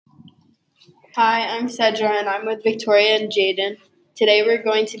Hi, I'm Cedra and I'm with Victoria and Jaden. Today we're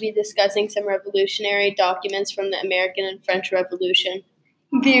going to be discussing some revolutionary documents from the American and French Revolution.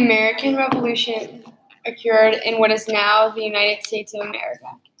 The American Revolution occurred in what is now the United States of America,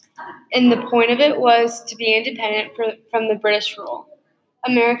 and the point of it was to be independent from the British rule.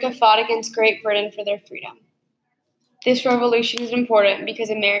 America fought against Great Britain for their freedom. This revolution is important because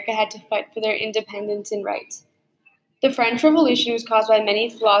America had to fight for their independence and rights. The French Revolution was caused by many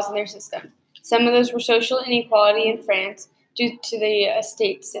flaws in their system. Some of those were social inequality in France due to the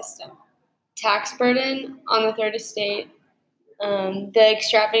estate system, tax burden on the third estate, the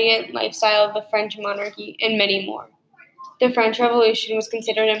extravagant lifestyle of the French monarchy, and many more. The French Revolution was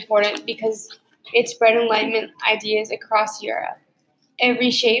considered important because it spread Enlightenment ideas across Europe. It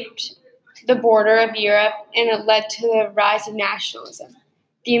reshaped the border of Europe and it led to the rise of nationalism.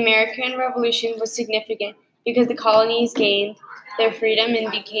 The American Revolution was significant because the colonies gained their freedom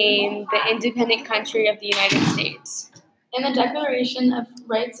and became the independent country of the United States. In the Declaration of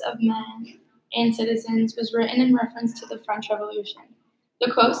Rights of Men and Citizens was written in reference to the French Revolution.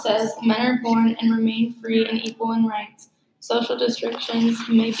 The quote says, "Men are born and remain free and equal in rights. Social distinctions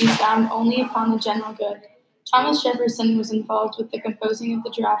may be found only upon the general good." Thomas Jefferson was involved with the composing of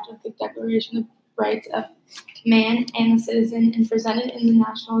the draft of the Declaration of Rights of Man and the Citizen and presented in the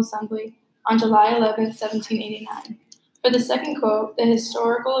National Assembly on July 11, 1789. For the second quote, the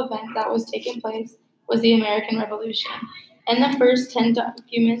historical event that was taking place was the American Revolution. In the first 10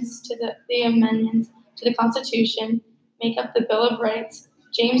 documents to the amendments to the Constitution make up the Bill of Rights,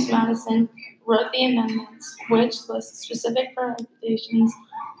 James Madison wrote the amendments, which list specific prohibitions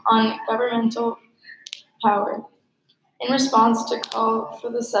on governmental power. In response to call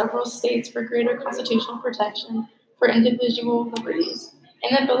for the several states for greater constitutional protection for individual liberties.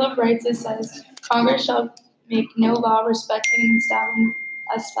 In the Bill of Rights it says, "Congress shall make no law respecting an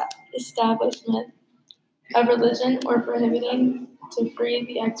establishment of religion or prohibiting to free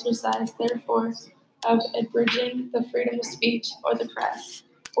the exercise therefore of abridging the freedom of speech or the press,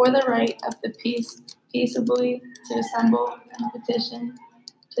 or the right of the peaceably to assemble and petition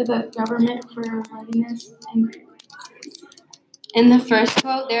to the government for readiness and grievances." In the first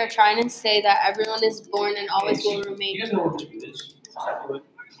quote, they are trying to say that everyone is born and always will remain. You guys know what to do this.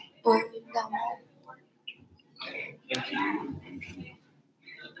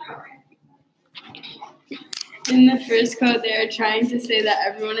 In the first quote, they are trying to say that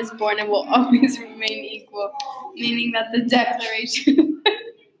everyone is born and will always remain equal, meaning that the Declaration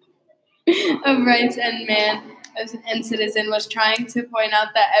of Rights and Man and Citizen was trying to point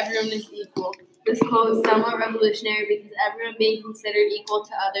out that everyone is equal. This quote is somewhat revolutionary because everyone being considered equal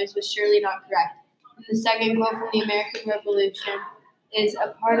to others was surely not correct. And the second quote from the American Revolution is a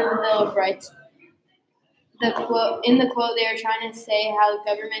part of the Bill of Rights. In the quote, they are trying to say how the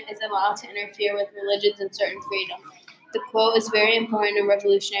government isn't allowed to interfere with religions and certain freedom. The quote is very important and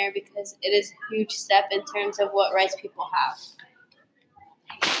revolutionary because it is a huge step in terms of what rights people have.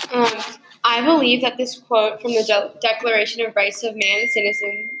 I believe that this quote from the Declaration of Rights of Man and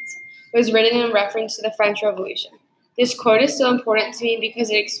Citizens was written in reference to the French Revolution. This quote is so important to me because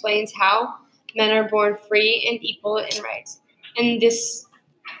it explains how men are born free and equal in rights, and this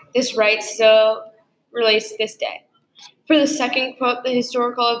right still relates to this day. For the second quote, the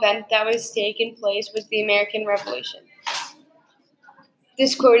historical event that was taking place was the American Revolution.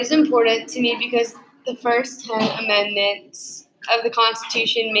 This quote is important to me because the first 10 amendments of the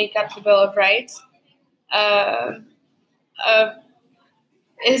Constitution make up the Bill of Rights.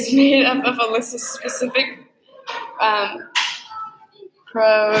 Is made up of a list of specific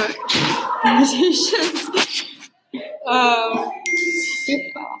prohibitions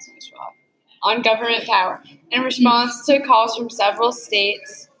on government power in response to calls from several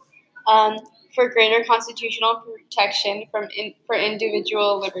states for greater constitutional protection for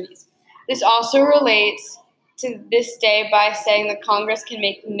individual liberties. This also relates to this day by saying that Congress can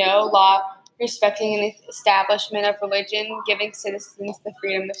make no law respecting an establishment of religion, giving citizens the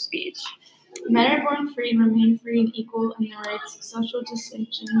freedom of speech. Men are born free and remain free and equal in their rights. Social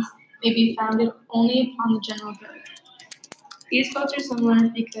distinctions may be founded only upon the general good. These quotes are similar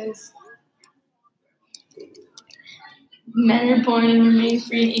because men are born and remain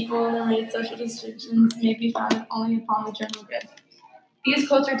free and equal in their rights. Social distinctions may be founded only upon the general good. These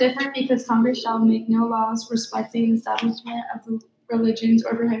quotes are different because Congress shall make no laws respecting the establishment of religions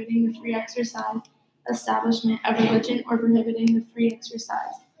or prohibiting the free establishment of religion or prohibiting the free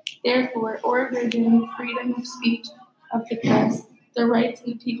exercise. Therefore, or abridging freedom of speech of the press, the rights of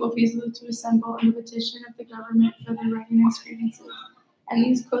the people peacefully to assemble and the petition of the government for their readiness grievances. And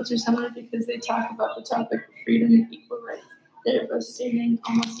these quotes are similar because they talk about the topic of freedom and equal rights. They're both stating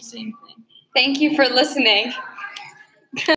almost the same thing. Thank you for listening.